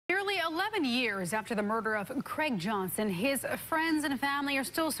Nearly 11 years after the murder of Craig Johnson, his friends and family are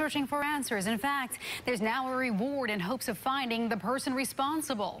still searching for answers. In fact, there's now a reward in hopes of finding the person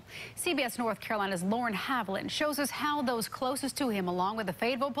responsible. CBS North Carolina's Lauren Haviland shows us how those closest to him, along with the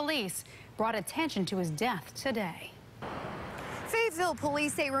Fayetteville police, brought attention to his death today. Fayetteville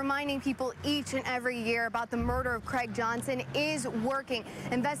police say reminding people each and every year about the murder of Craig Johnson is working.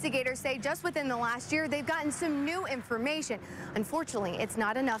 Investigators say just within the last year, they've gotten some new information. Unfortunately, it's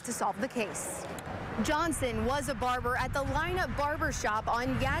not enough to solve the case. Johnson was a barber at the Lineup Barbershop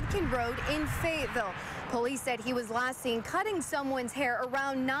on Yadkin Road in Fayetteville. Police said he was last seen cutting someone's hair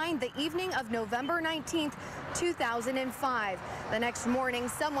around 9 the evening of November 19th, 2005. The next morning,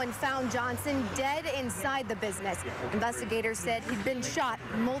 someone found Johnson dead inside the business. Investigators said he'd been shot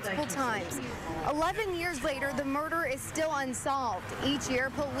multiple times. 11 years later, the murder is still unsolved. Each year,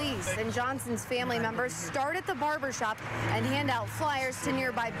 police and Johnson's family members start at the barbershop and hand out flyers to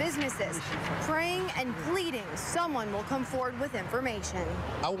nearby businesses, praying and pleading someone will come forward with information.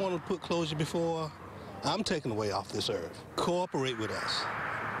 I want to put closure before I'm taken away off this earth. Cooperate with us,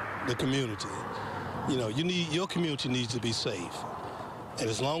 the community. You know, your community needs to be safe. And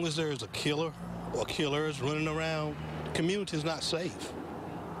as long as there's a killer or killers running around, the community is not safe.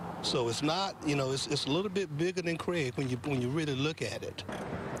 So it's not, you know, it's a little bit bigger than Craig when you really look at it.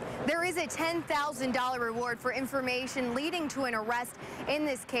 There is a $10,000 reward for information leading to an arrest in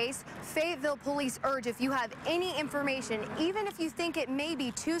this case. Fayetteville police urge if you have any information, even if you think it may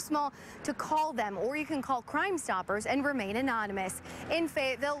be too small, to call them, or you can call Crime Stoppers and remain anonymous. In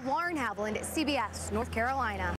Fayetteville, Lauren Haviland, CBS North Carolina.